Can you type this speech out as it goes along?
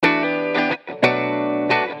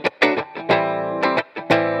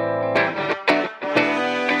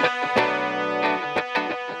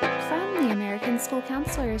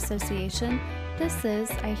Counselor Association, this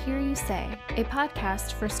is I Hear You Say, a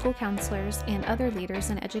podcast for school counselors and other leaders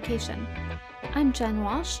in education. I'm Jen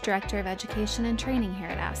Walsh, Director of Education and Training here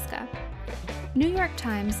at ASCA. New York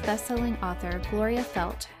Times bestselling author Gloria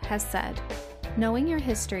Feldt has said, "Knowing your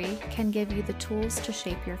history can give you the tools to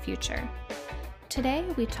shape your future." Today,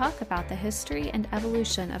 we talk about the history and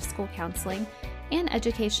evolution of school counseling and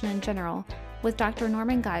education in general with Dr.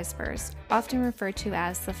 Norman Geisbers, often referred to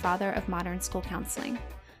as the father of modern school counseling.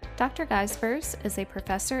 Dr. Geisbers is a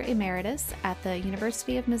professor emeritus at the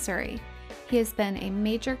University of Missouri. He has been a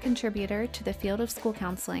major contributor to the field of school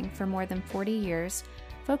counseling for more than 40 years,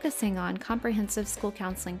 focusing on comprehensive school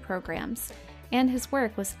counseling programs, and his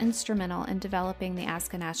work was instrumental in developing the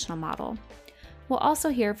ASCA National Model. We'll also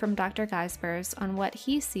hear from Dr. Geisbers on what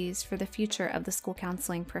he sees for the future of the school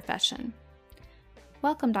counseling profession.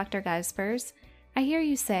 Welcome, Dr. Geisbers. I hear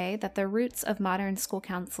you say that the roots of modern school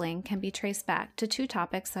counseling can be traced back to two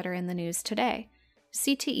topics that are in the news today,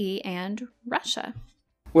 CTE and Russia.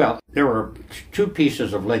 Well, there were two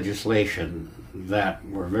pieces of legislation that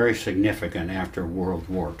were very significant after World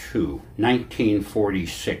War II.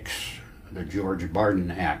 1946, the George Barden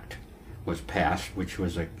Act was passed, which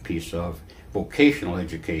was a piece of vocational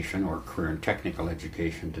education, or career and technical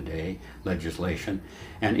education today, legislation.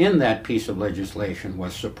 And in that piece of legislation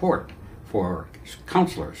was support for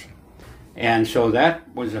counselors. And so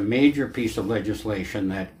that was a major piece of legislation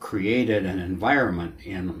that created an environment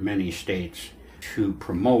in many states to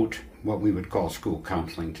promote what we would call school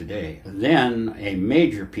counseling today. Then a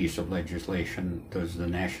major piece of legislation was the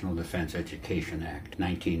National Defense Education Act,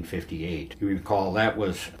 1958. You recall that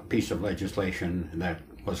was a piece of legislation that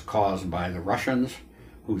was caused by the Russians,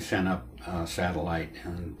 who sent up a satellite.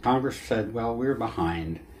 And Congress said, well, we're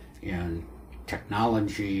behind in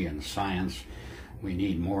technology and science. We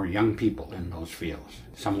need more young people in those fields,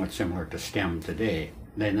 somewhat similar to STEM today.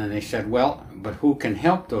 Then they said, well, but who can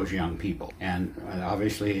help those young people? And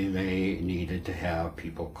obviously they needed to have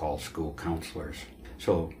people called school counselors.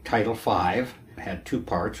 So Title V had two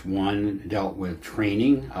parts. One dealt with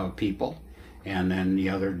training of people, and then the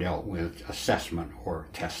other dealt with assessment or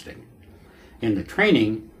testing. In the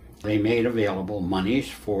training, they made available monies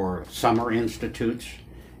for summer institutes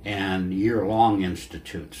and year-long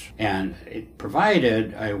institutes. And it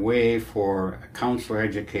provided a way for counselor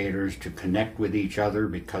educators to connect with each other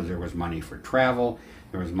because there was money for travel,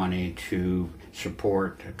 there was money to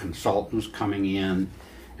support consultants coming in,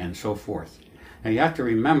 and so forth. Now you have to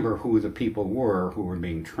remember who the people were who were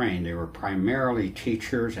being trained. They were primarily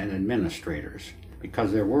teachers and administrators,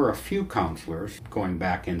 because there were a few counselors going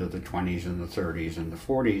back into the 20s and the 30s and the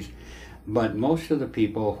 40s, but most of the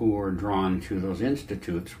people who were drawn to those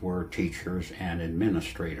institutes were teachers and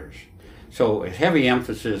administrators. So a heavy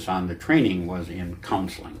emphasis on the training was in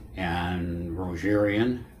counseling, and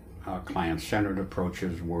Rogerian, client-centered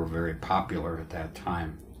approaches were very popular at that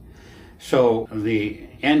time. So the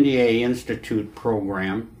NDA Institute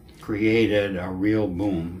program created a real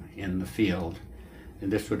boom in the field.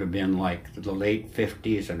 And this would have been like the late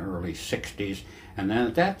 50s and early 60s. And then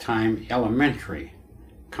at that time, elementary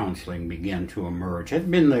counseling began to emerge. It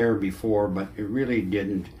had been there before, but it really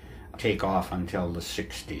didn't take off until the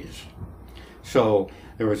 60s. So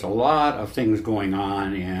there was a lot of things going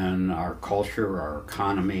on in our culture, our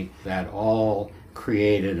economy, that all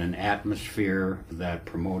created an atmosphere that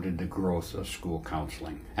promoted the growth of school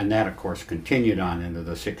counseling. And that, of course, continued on into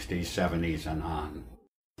the 60s, 70s, and on.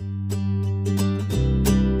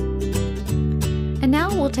 And now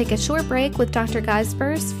we'll take a short break with Dr.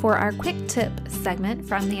 Geisbers for our quick tip segment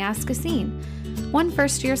from the Ask a Scene. One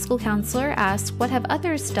first-year school counselor asked what have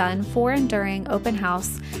others done for and during open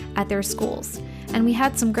house at their schools, and we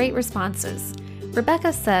had some great responses.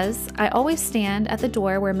 Rebecca says, "I always stand at the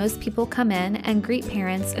door where most people come in and greet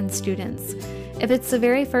parents and students. If it's the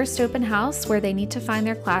very first open house where they need to find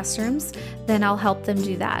their classrooms, then I'll help them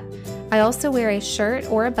do that. I also wear a shirt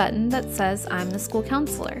or a button that says I'm the school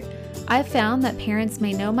counselor. I've found that parents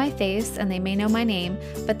may know my face and they may know my name,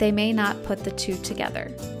 but they may not put the two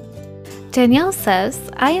together." Danielle says,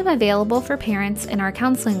 "I am available for parents in our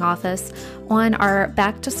counseling office on our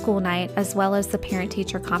back to school night as well as the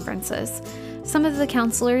parent-teacher conferences. Some of the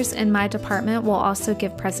counselors in my department will also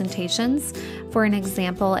give presentations. For an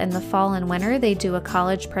example, in the fall and winter, they do a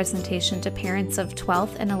college presentation to parents of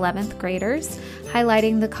 12th and 11th graders,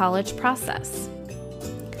 highlighting the college process."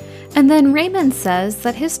 And then Raymond says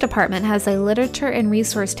that his department has a literature and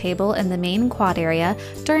resource table in the main quad area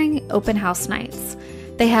during open house nights.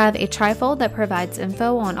 They have a trifold that provides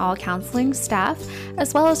info on all counseling staff,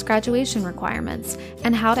 as well as graduation requirements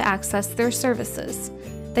and how to access their services.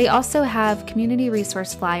 They also have community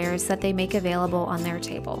resource flyers that they make available on their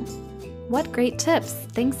table. What great tips!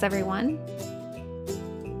 Thanks, everyone.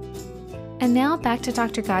 And now back to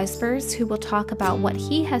Dr. Geisbers, who will talk about what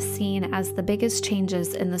he has seen as the biggest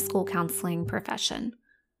changes in the school counseling profession.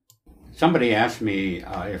 Somebody asked me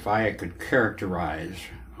if I could characterize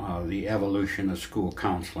the evolution of school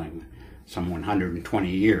counseling, some 120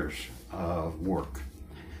 years of work.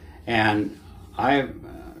 And I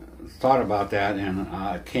thought about that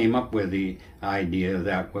and came up with the idea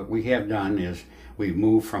that what we have done is we've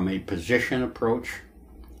moved from a position approach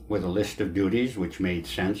with a list of duties, which made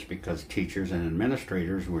sense because teachers and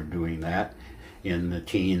administrators were doing that in the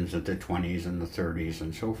teens, and the 20s, and the 30s,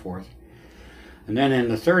 and so forth. And then in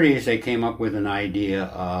the 30s, they came up with an idea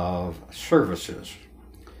of services.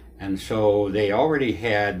 And so they already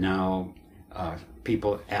had now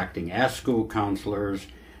people acting as school counselors.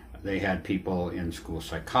 They had people in school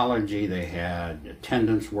psychology. They had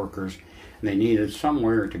attendance workers. And they needed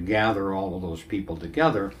somewhere to gather all of those people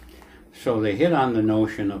together. So they hit on the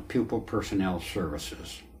notion of pupil personnel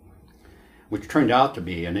services, which turned out to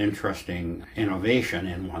be an interesting innovation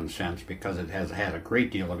in one sense because it has had a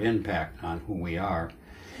great deal of impact on who we are.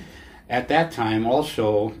 At that time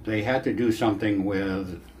also, they had to do something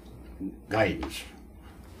with guidance.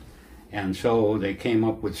 And so they came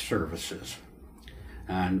up with services.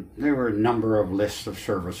 And there were a number of lists of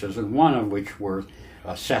services, and one of which were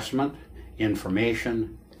assessment,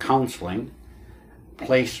 information, counseling,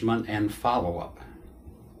 placement, and follow-up.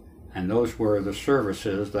 And those were the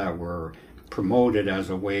services that were promoted as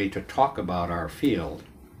a way to talk about our field.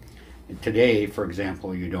 And today, for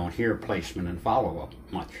example, you don't hear placement and follow-up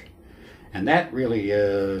much. And that really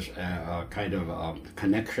is a kind of a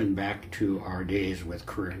connection back to our days with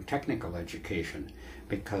career and technical education,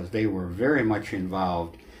 because they were very much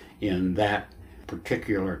involved in that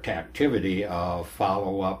particular activity of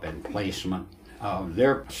follow-up and placement of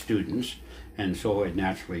their students, and so it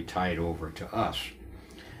naturally tied over to us.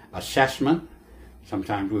 Assessment,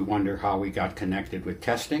 sometimes we wonder how we got connected with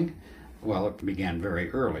testing. Well, it began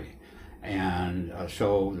very early, and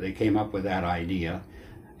so they came up with that idea,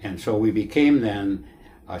 and so we became then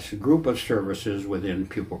a group of services within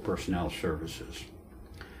pupil personnel services.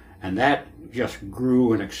 And that just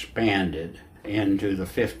grew and expanded into the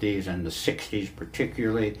 50s and the 60s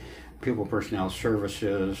particularly. Pupil personnel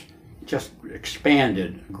services just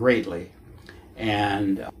expanded greatly.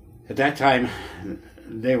 And at that time,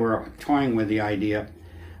 they were toying with the idea,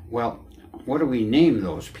 well, what do we name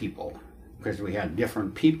those people? Because we had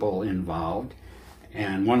different people involved.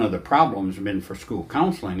 And one of the problems been for school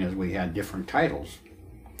counseling is we had different titles,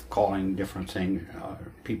 calling different things,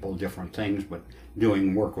 people different things, but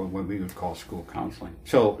doing work with what we would call school counseling.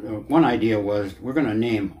 So one idea was we're going to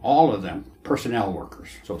name all of them personnel workers.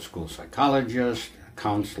 So school psychologists,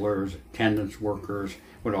 counselors, attendance workers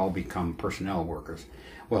would all become personnel workers.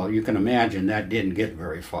 Well, you can imagine that didn't get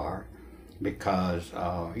very far because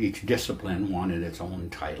each discipline wanted its own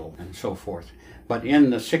title and so forth. But in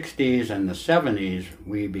the 60s and the 70s,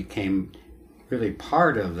 we became really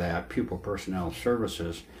part of that pupil personnel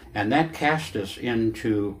services, and that cast us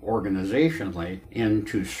into, organizationally,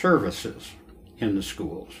 into services in the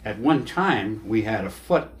schools. At one time, we had a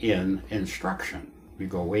foot in instruction. You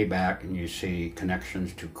go way back and you see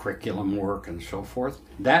connections to curriculum work and so forth.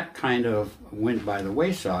 That kind of went by the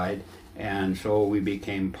wayside, and so we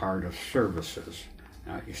became part of services.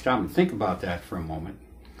 Now, you stop and think about that for a moment.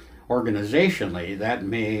 Organizationally, that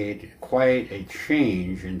made quite a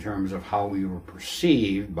change in terms of how we were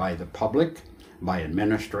perceived by the public, by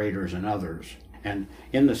administrators and others. And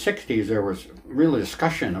in the 60s, there was real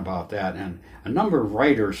discussion about that, and a number of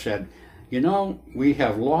writers said, you know, we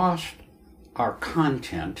have lost our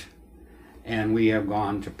content and we have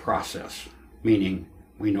gone to process, meaning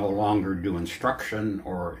we no longer do instruction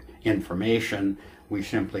or information, we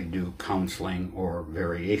simply do counseling or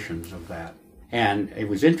variations of that. And it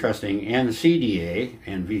was interesting, NCDA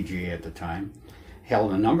and VGA at the time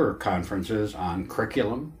held a number of conferences on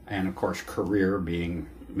curriculum and, of course, career being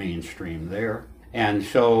mainstream there. And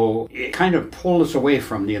so it kind of pulled us away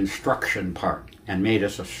from the instruction part and made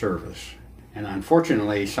us a service. And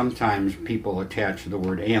unfortunately, sometimes people attach the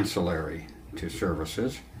word ancillary to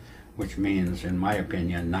services, which means, in my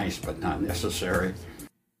opinion, nice but not necessary.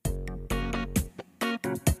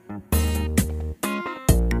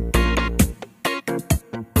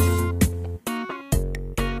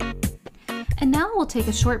 And now we'll take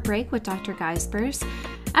a short break with Dr. Geisbers.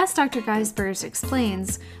 As Dr. Geisbers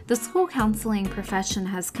explains, the school counseling profession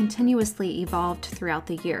has continuously evolved throughout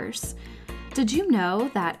the years. Did you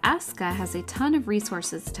know that ASCA has a ton of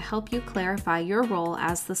resources to help you clarify your role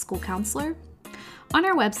as the school counselor? On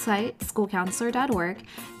our website, schoolcounselor.org,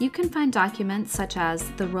 you can find documents such as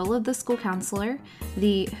the role of the school counselor,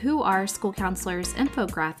 the Who Are School Counselors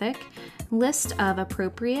infographic, list of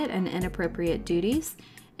appropriate and inappropriate duties,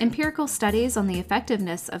 empirical studies on the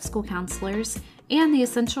effectiveness of school counselors, and the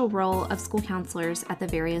essential role of school counselors at the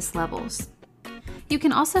various levels. You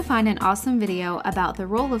can also find an awesome video about the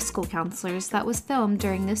role of school counselors that was filmed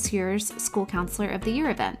during this year's School Counselor of the Year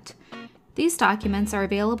event. These documents are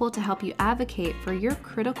available to help you advocate for your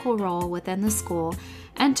critical role within the school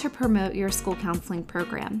and to promote your school counseling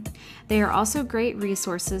program. They are also great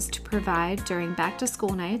resources to provide during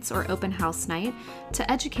back-to-school nights or open house night to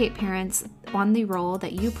educate parents on the role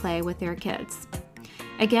that you play with their kids.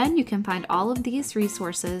 Again, you can find all of these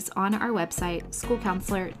resources on our website,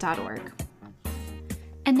 schoolcounselor.org.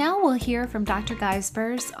 And now we'll hear from Dr.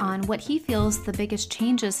 Geisbers on what he feels the biggest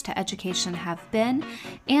changes to education have been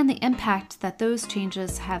and the impact that those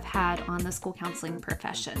changes have had on the school counseling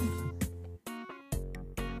profession.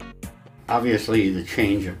 Obviously, the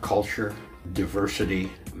change of culture,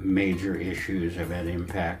 diversity, major issues have had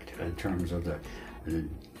impact in terms of the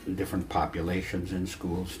different populations in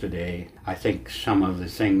schools today. I think some of the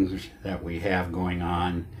things that we have going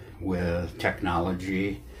on with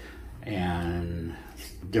technology and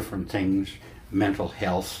different things, mental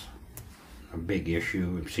health, a big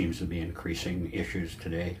issue. It seems to be increasing issues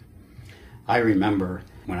today. I remember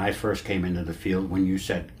when I first came into the field, when you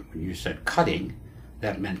said cutting,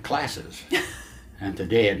 that meant classes, and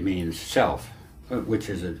today it means self, which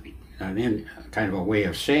is kind of a way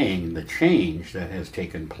of saying the change that has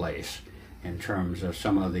taken place in terms of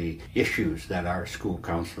some of the issues that our school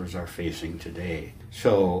counselors are facing today.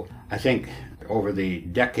 So I think over the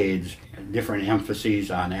decades, different emphases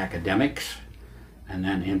on academics, and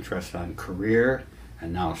then interest on career,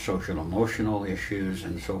 and now social emotional issues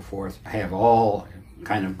and so forth, have all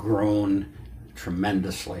kind of grown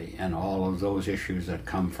tremendously, and all of those issues that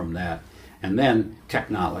come from that. And then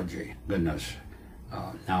technology, goodness.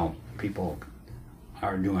 Now people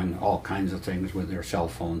are doing all kinds of things with their cell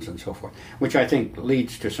phones and so forth, which I think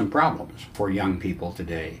leads to some problems for young people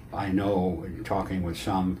today. I know, in talking with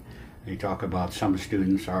some, they talk about some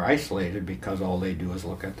students are isolated because all they do is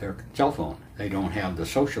look at their cell phone. They don't have the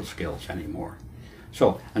social skills anymore.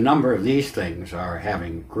 So a number of these things are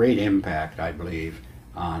having great impact, I believe,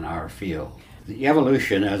 on our field. The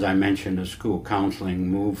evolution, as I mentioned, of school counseling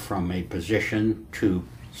moved from a position to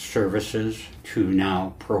services to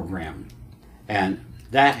now program. And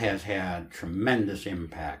that has had tremendous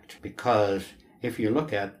impact, because if you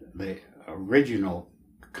look at the original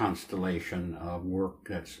constellation of work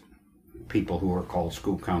that people who are called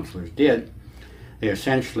school counselors did, they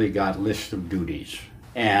essentially got lists of duties.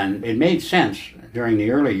 And it made sense during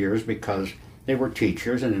the early years because they were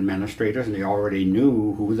teachers and administrators and they already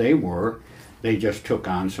knew who they were. They just took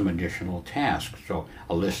on some additional tasks. So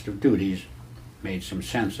a list of duties made some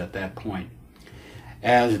sense at that point.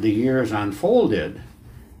 As the years unfolded,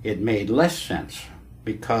 it made less sense,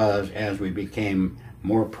 because as we became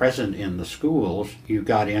more present in the schools, you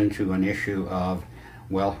got into an issue of,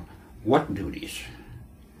 well, what duties?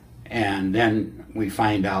 And then we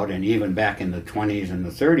find out, and even back in the 20s and the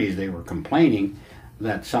 30s, they were complaining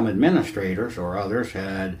that some administrators or others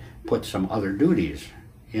had put some other duties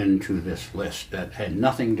into this list that had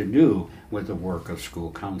nothing to do with the work of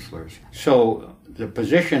school counselors. So the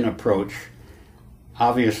position approach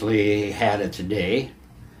obviously had its day,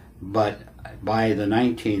 but by the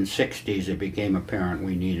 1960s it became apparent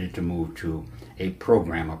we needed to move to a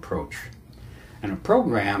program approach. And a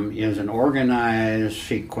program is an organized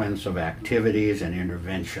sequence of activities and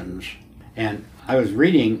interventions. And I was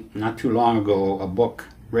reading not too long ago a book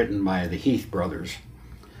written by the Heath brothers,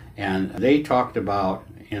 and they talked about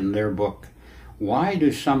in their book, why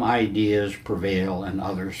do some ideas prevail and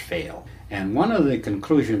others fail? And one of the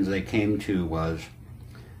conclusions they came to was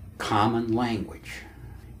common language.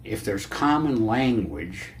 If there's common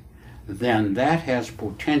language, then that has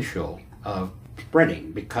potential of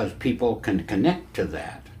spreading because people can connect to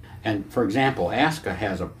that. And for example, ASCA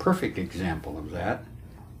has a perfect example of that.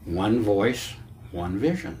 One voice, one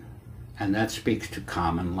vision. And that speaks to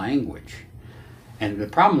common language. And the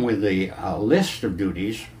problem with the list of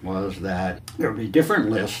duties was that there would be different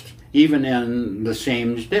lists even in the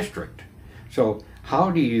same district. So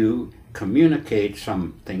how do you communicate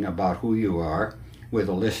something about who you are with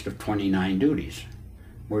a list of 29 duties?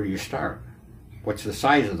 Where do you start? What's the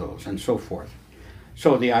size of those? And so forth.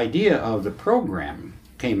 So the idea of the program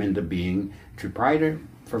came into being to try to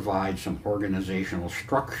provide some organizational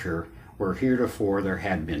structure where heretofore there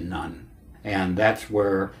had been none. And that's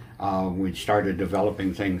where we started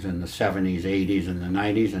developing things in the 70s, 80s, and the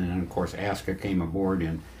 90s. And then, of course, ASCA came aboard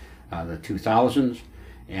in the 2000s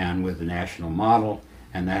and with the national model,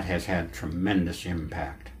 and that has had tremendous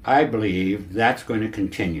impact. I believe that's going to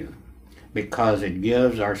continue because it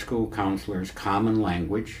gives our school counselors common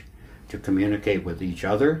language to communicate with each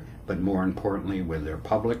other, but more importantly with their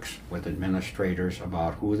publics, with administrators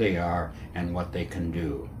about who they are and what they can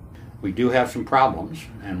do. We do have some problems,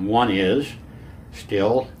 and one is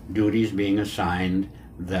still duties being assigned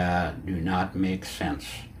that do not make sense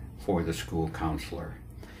for the school counselor.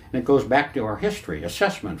 And it goes back to our history,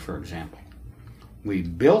 assessment, for example. We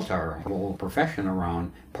built our whole profession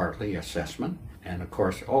around partly assessment, and of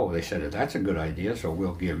course, they said that's a good idea, so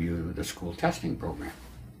we'll give you the school testing program.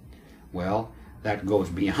 Well, that goes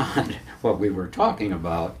beyond what we were talking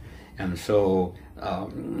about, and so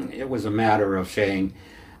it was a matter of saying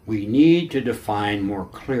we need to define more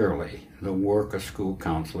clearly the work of school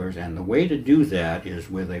counselors, and the way to do that is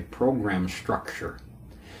with a program structure.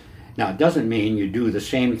 Now, it doesn't mean you do the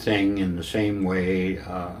same thing in the same way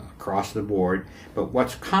across the board, but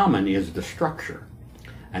what's common is the structure.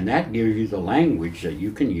 And that gives you the language that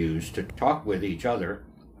you can use to talk with each other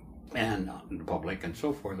and the public and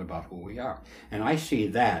so forth about who we are. And I see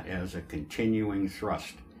that as a continuing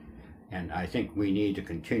thrust. And I think we need to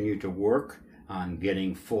continue to work on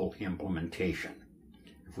getting full implementation.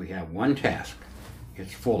 If we have one task,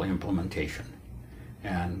 it's full implementation.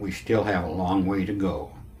 And we still have a long way to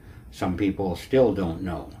go. Some people still don't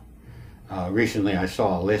know. Recently I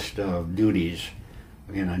saw a list of duties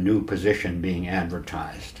in a new position being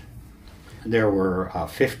advertised. There were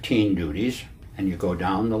 15 duties, and you go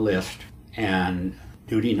down the list, and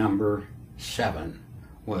duty number 7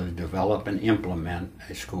 was develop and implement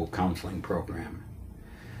a school counseling program.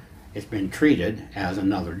 It's been treated as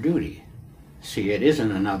another duty. See, it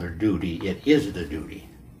isn't another duty, it is the duty.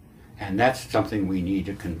 And that's something we need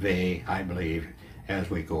to convey, I believe, as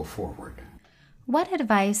we go forward. What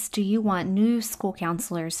advice do you want new school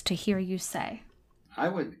counselors to hear you say? I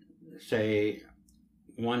would say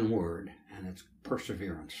one word, and it's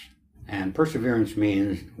perseverance. And perseverance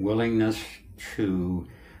means willingness to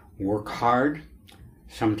work hard,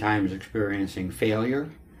 sometimes experiencing failure,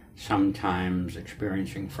 sometimes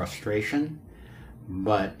experiencing frustration,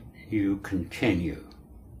 but you continue.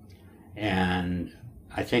 And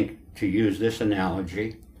I think, to use this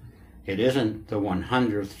analogy, it isn't the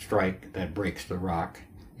 100th strike that breaks the rock,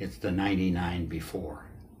 it's the 99 before.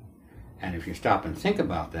 And if you stop and think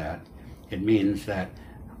about that, it means that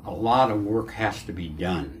a lot of work has to be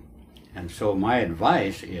done. And so my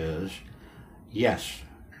advice is, yes,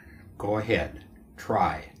 go ahead,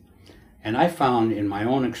 try. And I found in my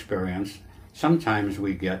own experience, sometimes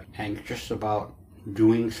we get anxious about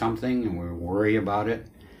doing something and we worry about it.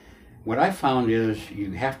 What I found is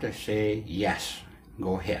you have to say, yes,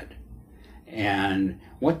 go ahead. And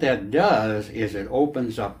what that does is it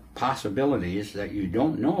opens up possibilities that you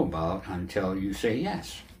don't know about until you say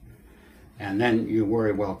yes. And then you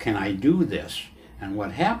worry, well, can I do this? And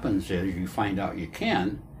what happens is you find out you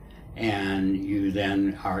can, and you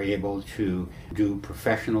then are able to do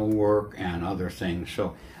professional work and other things.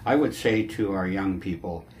 So I would say to our young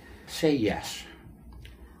people, say yes.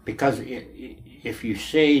 Because if you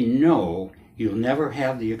say no, you'll never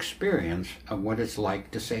have the experience of what it's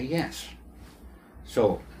like to say yes.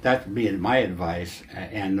 So that'd be my advice,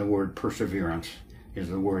 and the word perseverance is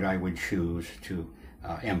the word I would choose to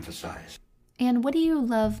emphasize. And what do you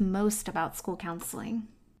love most about school counseling?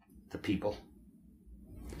 The people.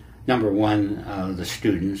 Number one, the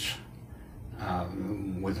students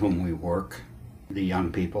with whom we work, the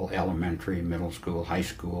young people, elementary, middle school, high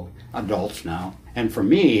school, adults now. And for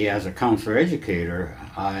me, as a counselor educator,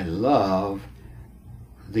 I love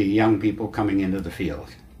the young people coming into the field.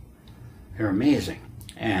 They're amazing.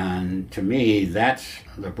 And to me, that's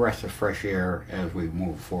the breath of fresh air as we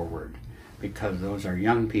move forward, because those are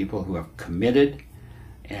young people who have committed,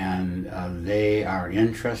 and they are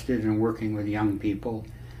interested in working with young people,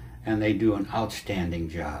 and they do an outstanding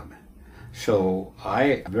job. So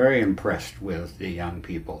I'm very impressed with the young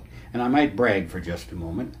people. And I might brag for just a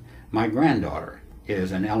moment. My granddaughter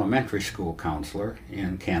is an elementary school counselor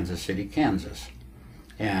in Kansas City, Kansas.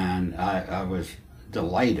 And I was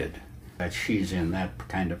delighted that she's in that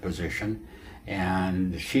kind of position.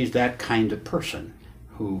 And she's that kind of person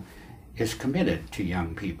who is committed to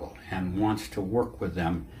young people and wants to work with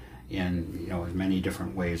them in as many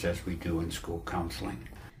different ways as we do in school counseling.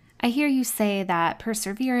 I hear you say that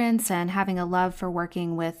perseverance and having a love for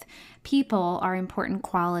working with people are important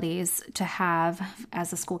qualities to have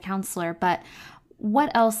as a school counselor, but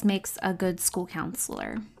what else makes a good school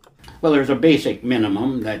counselor? Well, there's a basic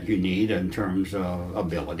minimum that you need in terms of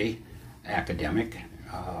ability, academic,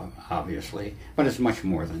 obviously, but it's much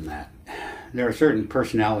more than that. There are certain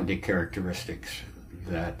personality characteristics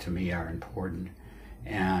that to me are important,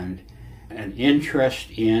 and an interest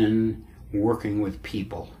in working with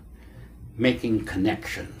people, making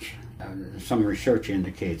connections. Some research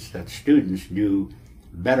indicates that students do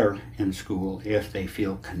better in school if they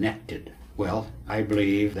feel connected. Well, I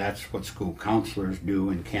believe that's what school counselors do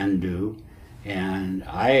and can do, and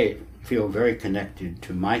I feel very connected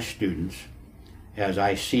to my students as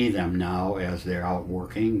I see them now as they're out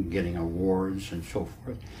working, getting awards and so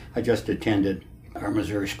forth. I just attended our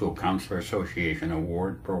Missouri School Counselor Association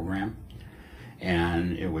award program,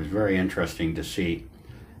 and it was very interesting to see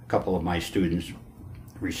a couple of my students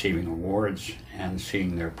receiving awards and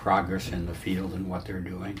seeing their progress in the field and what they're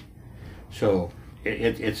doing. So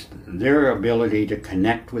it's their ability to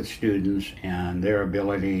connect with students and their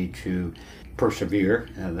ability to persevere,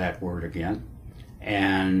 that word again,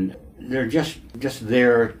 and they're just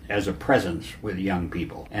there as a presence with young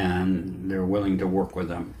people, and they're willing to work with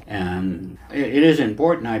them. And it is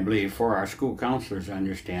important, I believe, for our school counselors to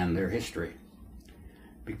understand their history,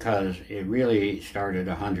 because it really started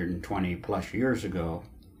 120 plus years ago,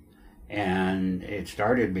 and it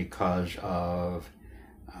started because of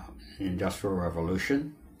the Industrial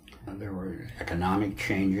Revolution. There were economic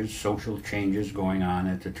changes, social changes going on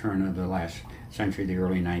at the turn of the last century, the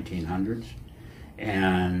early 1900s.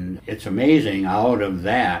 And it's amazing, out of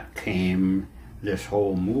that came this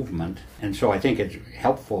whole movement. And so I think it's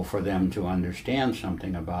helpful for them to understand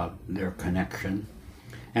something about their connection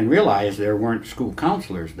and realize there weren't school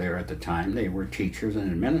counselors there at the time. They were teachers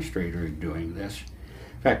and administrators doing this.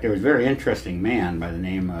 In fact, there was a very interesting man by the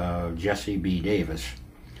name of Jesse B. Davis,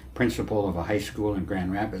 principal of a high school in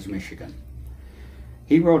Grand Rapids, Michigan.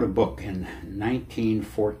 He wrote a book in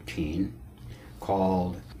 1914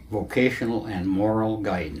 called Vocational and Moral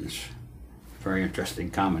Guidance. Very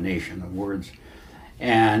interesting combination of words.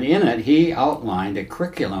 And in it, he outlined a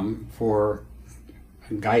curriculum for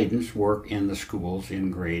guidance work in the schools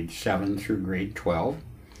in grade 7 through grade 12,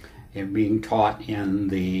 it being taught in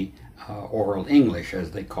the oral English,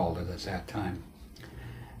 as they called it at that time.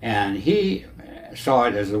 And he saw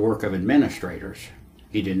it as the work of administrators.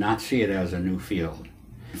 He did not see it as a new field.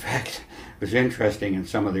 In fact, it was interesting in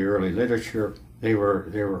some of the early literature, they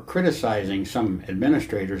were criticizing some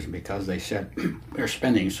administrators because they said they're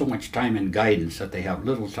spending so much time in guidance that they have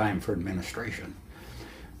little time for administration,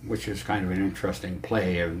 which is kind of an interesting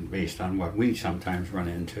play and based on what we sometimes run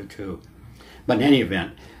into too. But in any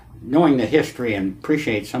event, knowing the history and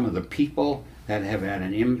appreciate some of the people that have had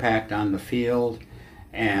an impact on the field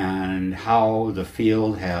and how the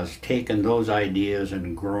field has taken those ideas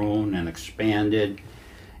and grown and expanded.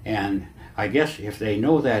 And I guess if they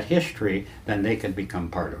know that history, then they can become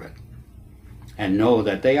part of it and know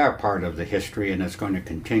that they are part of the history and it's going to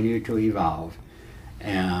continue to evolve.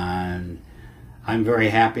 And I'm very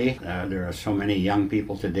happy. There are so many young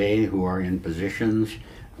people today who are in positions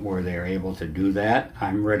where they're able to do that.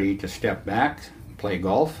 I'm ready to step back, play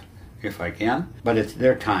golf if I can, but it's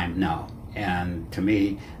their time now. And to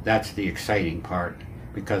me, that's the exciting part,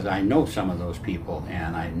 because I know some of those people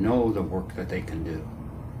and I know the work that they can do.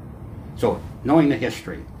 So knowing the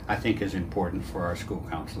history, I think, is important for our school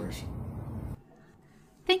counselors.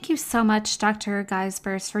 Thank you so much, Dr.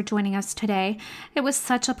 Geisbers, for joining us today. It was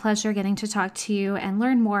such a pleasure getting to talk to you and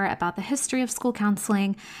learn more about the history of school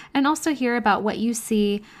counseling and also hear about what you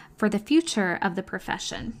see for the future of the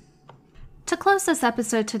profession. To close this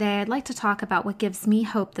episode today, I'd like to talk about what gives me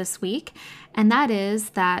hope this week, and that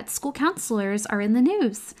is that school counselors are in the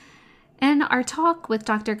news. In our talk with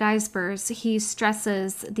Dr. Geisbers, he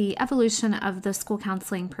stresses the evolution of the school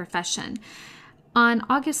counseling profession. On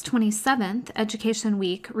August 27th, Education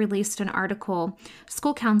Week released an article,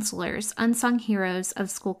 School Counselors, Unsung Heroes of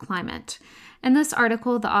School Climate. In this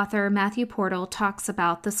article, the author Matthew Portal talks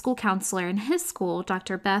about the school counselor in his school,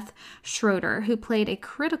 Dr. Beth Schroeder, who played a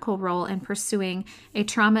critical role in pursuing a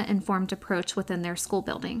trauma-informed approach within their school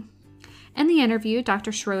building. In the interview,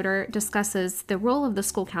 Dr. Schroeder discusses the role of the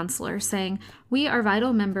school counselor, saying, "We are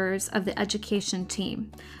vital members of the education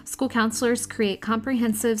team. School counselors create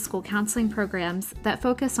comprehensive school counseling programs that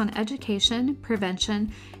focus on education,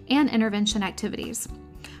 prevention, and intervention activities.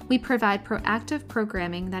 We provide proactive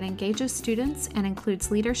programming that engages students and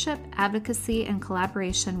includes leadership, advocacy, and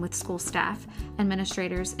collaboration with school staff,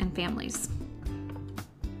 administrators, and families."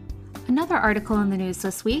 Another article in the news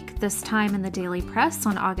this week, this time in the Daily Press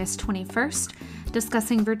on August 21st,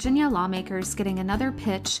 discussing Virginia lawmakers getting another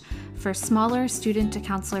pitch for smaller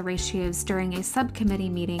student-to-counselor ratios during a subcommittee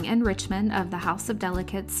meeting in Richmond of the House of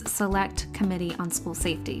Delegates Select Committee on School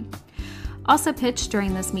Safety. Also pitched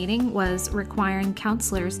during this meeting was requiring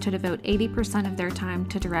counselors to devote 80% of their time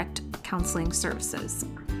to direct counseling services.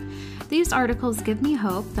 These articles give me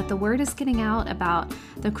hope that the word is getting out about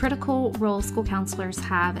the critical role school counselors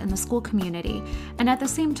have in the school community, and at the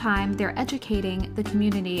same time, they're educating the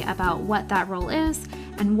community about what that role is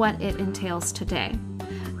and what it entails today.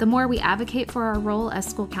 The more we advocate for our role as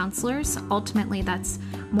school counselors, ultimately that's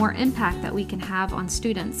more impact that we can have on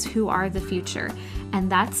students who are the future,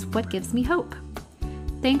 and that's what gives me hope.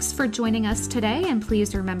 Thanks for joining us today, and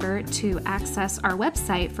please remember to access our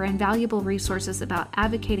website for invaluable resources about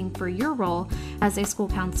advocating for your role as a school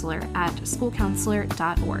counselor at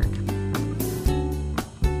schoolcounselor.org.